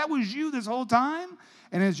gosh, that was you this whole time?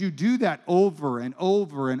 And as you do that over and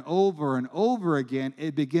over and over and over again,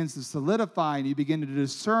 it begins to solidify, and you begin to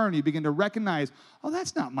discern, you begin to recognize, oh,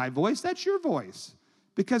 that's not my voice, that's your voice.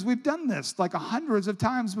 Because we've done this like hundreds of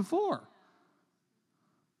times before.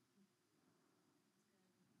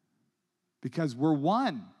 Because we're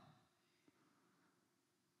one.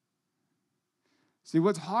 See,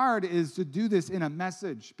 what's hard is to do this in a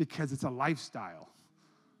message because it's a lifestyle.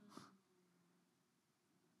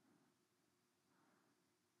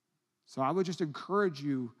 So I would just encourage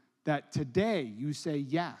you that today you say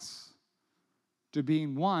yes to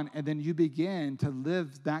being one, and then you begin to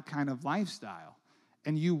live that kind of lifestyle.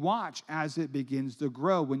 And you watch as it begins to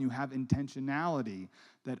grow when you have intentionality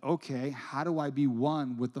that, okay, how do I be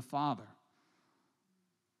one with the Father?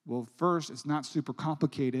 Well, first, it's not super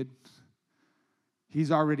complicated.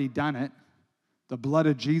 He's already done it. The blood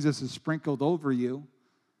of Jesus is sprinkled over you.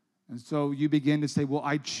 And so you begin to say, well,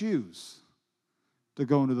 I choose to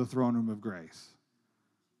go into the throne room of grace.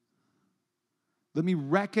 Let me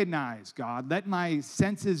recognize, God. Let my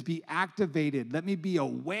senses be activated. Let me be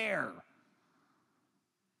aware.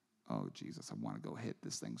 Oh, Jesus, I want to go hit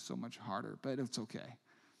this thing so much harder, but it's okay.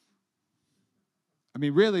 I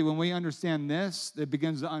mean, really, when we understand this, it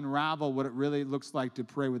begins to unravel what it really looks like to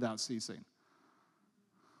pray without ceasing.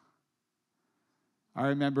 I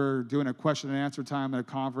remember doing a question and answer time at a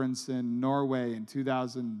conference in Norway in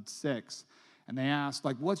 2006, and they asked,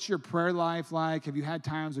 what's your prayer life like? Have you had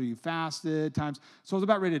times where you fasted? So I was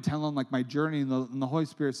about ready to tell them, my journey, and the Holy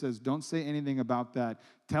Spirit says, don't say anything about that.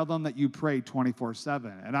 Tell them that you pray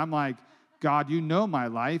 24/7. And I'm like, God, you know my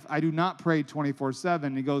life. I do not pray 24/7.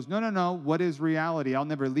 And he goes, no. What is reality? I'll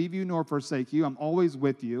never leave you nor forsake you. I'm always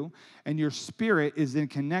with you. And your spirit is in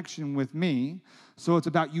connection with me. So it's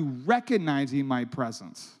about you recognizing my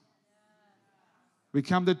presence. We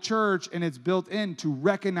come to church, and it's built in to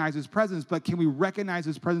recognize his presence. But can we recognize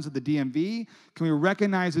his presence at the DMV? Can we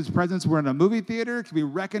recognize his presence when we're in a movie theater? Can we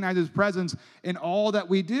recognize his presence in all that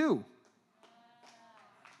we do?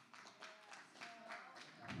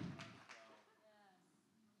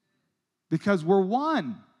 because we're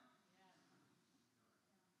one.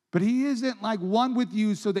 But he isn't like one with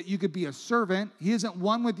you so that you could be a servant. He isn't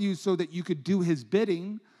one with you so that you could do his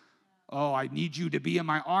bidding. Oh, I need you to be in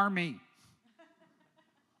my army.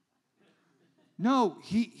 No,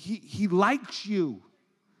 he likes you.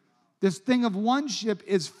 This thing of oneship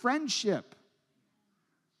is friendship.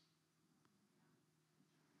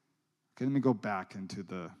 Okay, let me go back into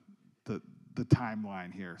the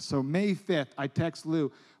timeline here. So May 5th, I text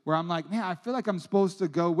Lou where I'm like, man, I feel like I'm supposed to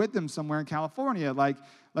go with them somewhere in California. Like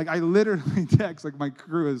I literally text, like my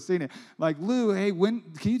crew has seen it. Like, Lou, hey,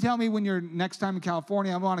 can you tell me when you're next time in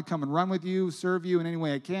California? I want to come and run with you, serve you in any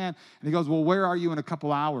way I can. And he goes, well, where are you in a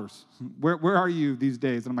couple hours? Where are you these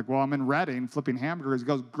days? And I'm like, well, I'm in Redding flipping hamburgers. He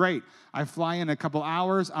goes, great. I fly in a couple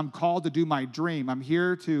hours. I'm called to do my dream. I'm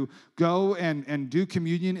here to go and do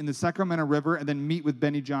communion in the Sacramento River and then meet with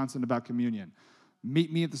Benny Johnson about communion.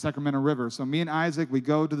 Meet me at the Sacramento River. So me and Isaac, we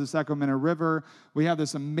go to the Sacramento River. We have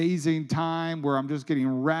this amazing time where I'm just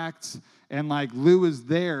getting wrecked. And like Lou is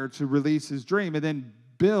there to release his dream. And then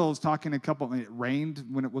Bill's talking it rained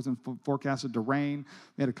when it wasn't forecasted to rain.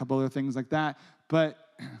 We had a couple other things like that. But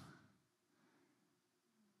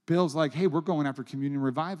Bill's like, hey, we're going after communion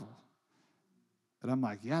revival. And I'm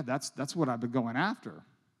like, yeah, that's what I've been going after.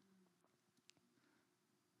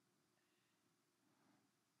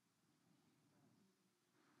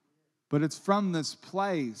 But it's from this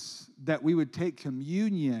place that we would take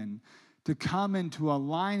communion to come into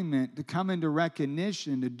alignment, to come into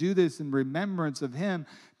recognition, to do this in remembrance of him,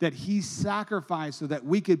 that he sacrificed so that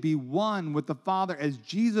we could be one with the Father as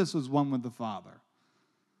Jesus was one with the Father.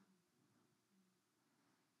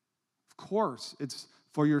 Of course, it's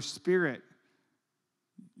for your spirit,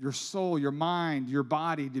 your soul, your mind, your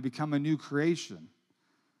body to become a new creation.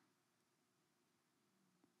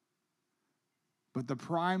 But the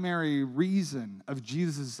primary reason of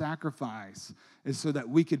Jesus' sacrifice is so that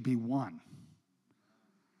we could be one.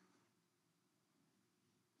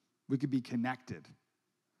 We could be connected.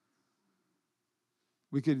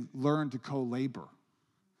 We could learn to co-labor.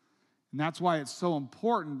 And that's why it's so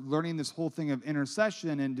important learning this whole thing of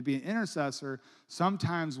intercession, and to be an intercessor.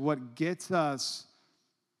 Sometimes what gets us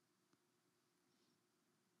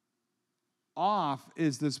off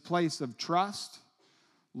is this place of trust,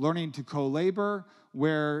 learning to co-labor,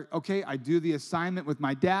 where, okay, I do the assignment with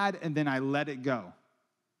my dad, and then I let it go.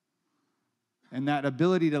 And that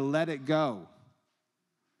ability to let it go.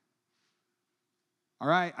 All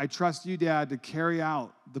right, I trust you, Dad, to carry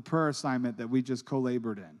out the prayer assignment that we just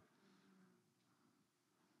co-labored in.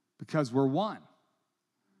 Because we're one.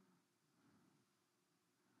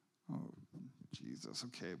 Oh, Jesus.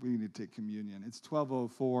 Okay, we need to take communion. It's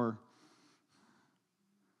 12:04.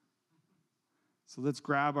 So let's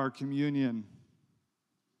grab our communion.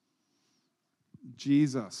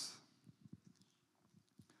 Jesus,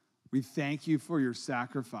 we thank you for your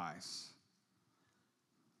sacrifice.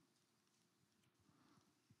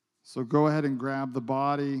 So go ahead and grab the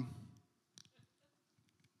body. Having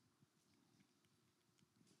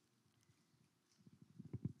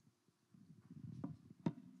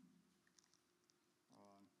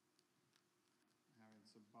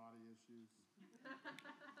some body issues.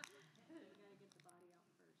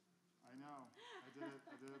 I know. I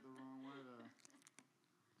did it the wrong way there.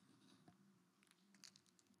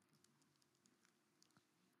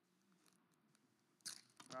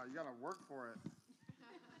 Wow, you got to work for it.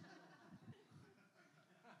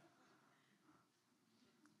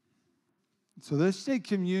 So let's take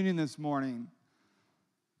communion this morning.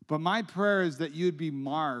 But my prayer is that you would be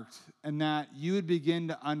marked and that you would begin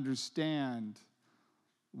to understand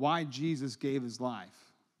why Jesus gave his life.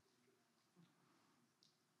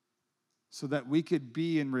 So that we could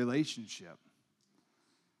be in relationship.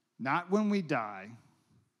 Not when we die,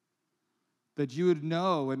 but you would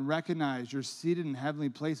know and recognize you're seated in heavenly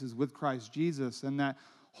places with Christ Jesus, and that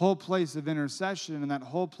whole place of intercession and that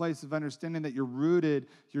whole place of understanding that you're rooted,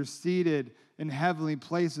 you're seated in heavenly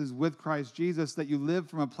places with Christ Jesus, that you live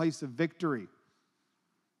from a place of victory.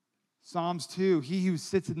 Psalms 2, he who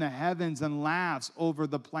sits in the heavens and laughs over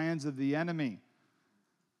the plans of the enemy.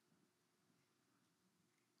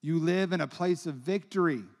 You live in a place of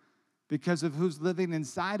victory because of who's living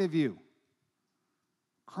inside of you.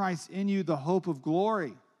 Christ in you, the hope of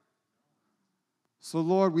glory. So,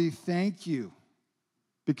 Lord, we thank you.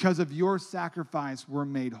 Because of your sacrifice, we're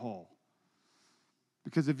made whole.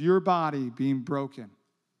 Because of your body being broken.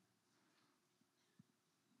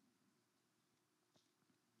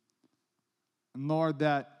 And Lord,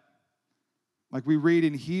 that, like we read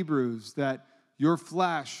in Hebrews, that your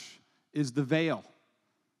flesh is the veil.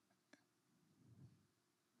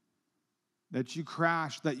 that you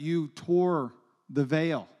crashed, that you tore the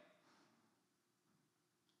veil,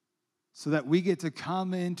 so that we get to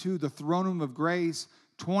come into the throne room of grace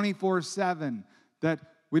 24/7, that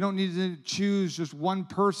we don't need to choose just one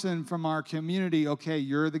person from our community. Okay,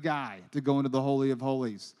 you're the guy to go into the Holy of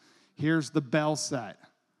Holies. Here's the bell set.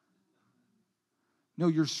 No,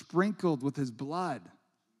 you're sprinkled with his blood.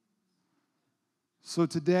 So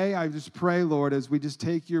today, I just pray, Lord, as we just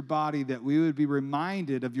take your body, that we would be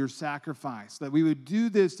reminded of your sacrifice, that we would do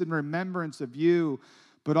this in remembrance of you,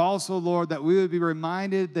 but also, Lord, that we would be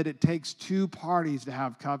reminded that it takes two parties to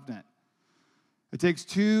have covenant. It takes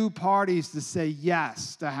two parties to say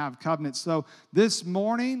yes to have covenant. So this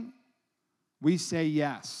morning, we say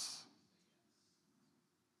yes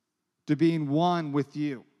to being one with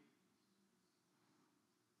you.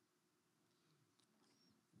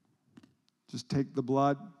 Just take the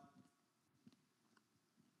blood.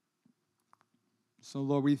 So,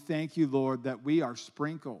 Lord, we thank you, Lord, that we are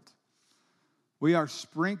sprinkled. We are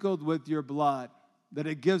sprinkled with your blood, that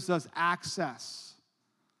it gives us access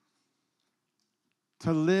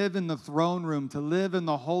to live in the throne room, to live in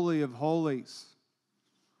the Holy of Holies,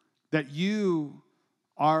 that you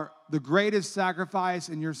are the greatest sacrifice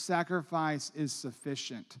and your sacrifice is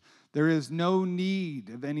sufficient. There is no need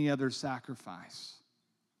of any other sacrifice.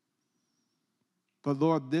 But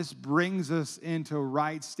Lord, this brings us into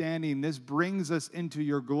right standing. This brings us into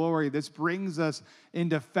your glory. This brings us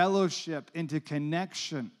into fellowship, into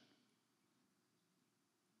connection.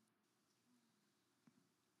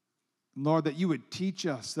 Lord, that you would teach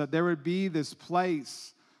us, that there would be this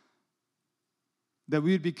place, that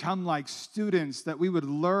we would become like students, that we would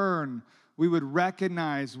learn, we would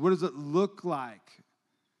recognize, what does it look like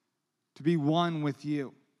to be one with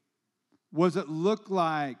you? What does it look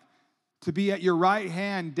like to be at your right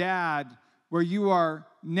hand, Dad, where you are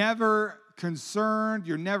never concerned,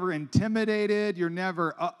 you're never intimidated, you're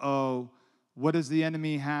never, what does the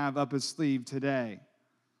enemy have up his sleeve today?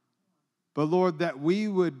 But Lord, that we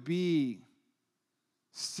would be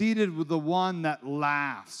seated with the one that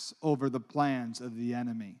laughs over the plans of the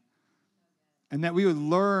enemy. And that we would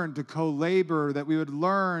learn to co-labor, that we would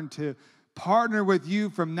learn to partner with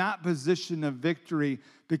you from that position of victory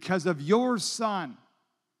because of your Son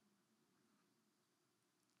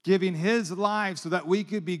giving his life so that we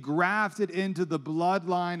could be grafted into the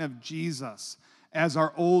bloodline of Jesus as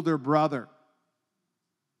our older brother.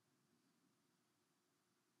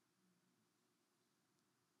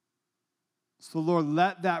 So, Lord,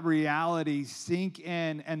 let that reality sink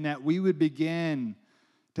in and that we would begin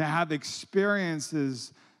to have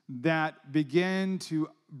experiences that begin to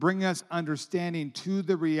bring us understanding to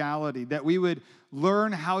the reality, that we would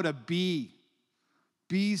learn how to be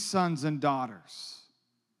sons and daughters.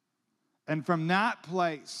 And from that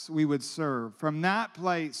place, we would serve. From that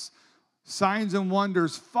place, signs and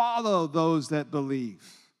wonders follow those that believe.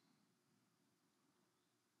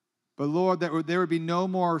 But Lord, that there would be no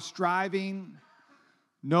more striving,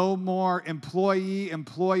 no more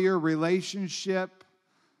employee-employer relationship.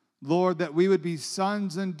 Lord, that we would be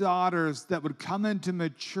sons and daughters that would come into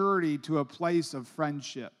maturity to a place of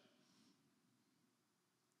friendship.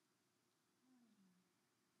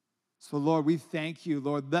 So, Lord, we thank you,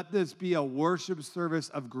 Lord. Let this be a worship service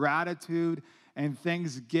of gratitude and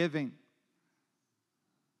thanksgiving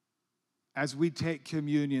as we take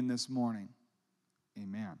communion this morning.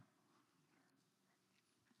 Amen.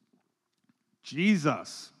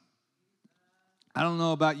 Jesus. I don't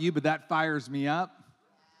know about you, but that fires me up.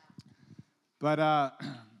 But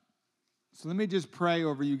so let me just pray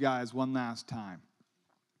over you guys one last time.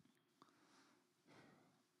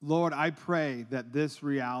 Lord, I pray that this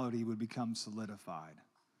reality would become solidified.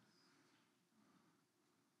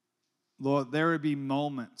 Lord, there would be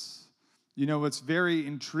moments. You know, it's very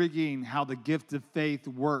intriguing how the gift of faith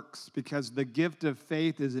works, because the gift of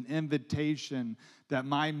faith is an invitation that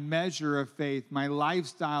my measure of faith, my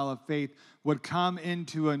lifestyle of faith would come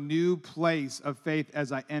into a new place of faith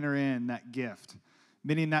as I enter in that gift.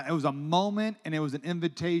 Meaning that it was a moment and it was an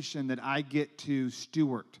invitation that I get to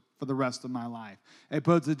steward for the rest of my life. It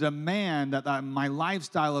puts a demand that my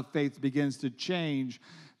lifestyle of faith begins to change,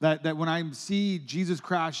 that when I see Jesus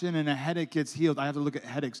crash in and a headache gets healed, I have to look at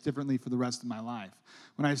headaches differently for the rest of my life.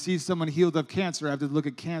 When I see someone healed of cancer, I have to look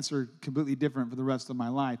at cancer completely different for the rest of my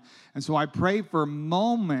life. And so I pray for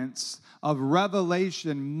moments of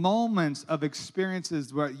revelation, moments of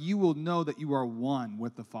experiences where you will know that you are one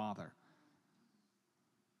with the Father.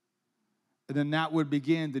 And then that would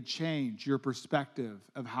begin to change your perspective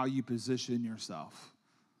of how you position yourself.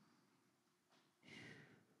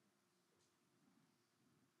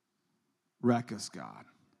 Wreck us, God.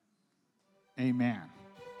 Amen.